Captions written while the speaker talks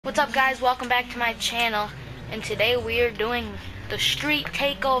What's up, guys? Welcome back to my channel, and today we are doing the street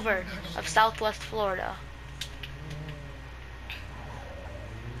takeover of Southwest Florida.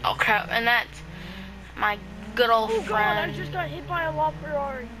 Oh crap, and that's my good old friend. Oh god, I friend. just got hit by a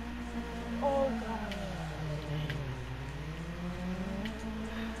LaFerrari. Oh god.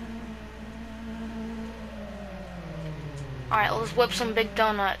 Alright, let's whip some big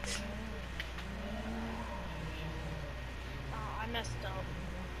donuts. Oh, I messed up.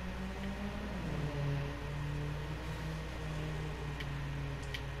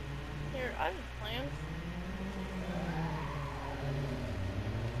 Here, I have a plan.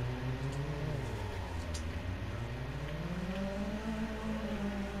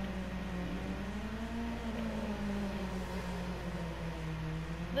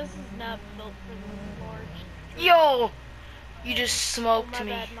 This is not built for the large. Yo! You just smoked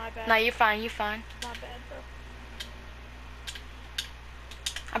me. My bad. No, you're fine, you're fine. My bad, bro.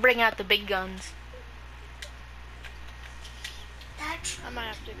 I'm bringing out the big guns. I might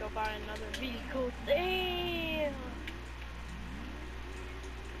have to go buy another vehicle. Damn!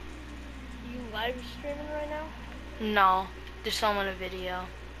 You live streaming right now? No, just filming a video.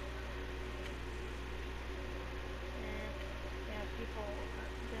 Yeah, people are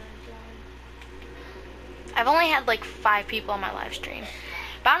gonna join. I've only had like 5 people on my live stream.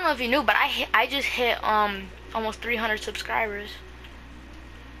 But I don't know if you knew, but I just hit almost 300 subscribers.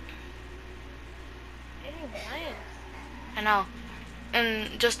 Hey, nice. I know.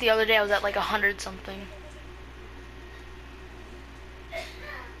 And just the other day I was at like 100 something.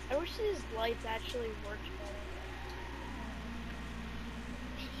 I wish these lights actually worked better.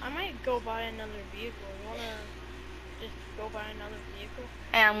 I might go buy another vehicle. You wanna just go buy another vehicle?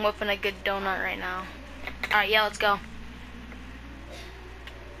 And I'm whipping a good donut right now. Alright, yeah, let's go.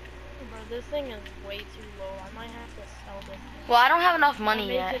 Bro, this thing is way too low. I might have to sell this thing. Well, I don't have enough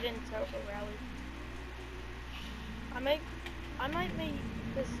money yet. Make it into a rally. I might make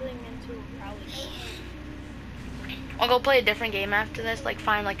this thing into a rally. I'll go play a different game after this, like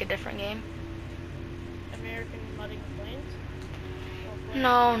find like a different game. American Mudding Plains?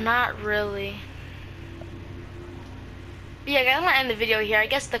 No, not really. But yeah, guys, I'm gonna end the video here. I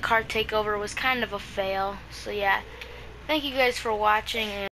guess the car takeover was kind of a fail. So yeah, thank you guys for watching.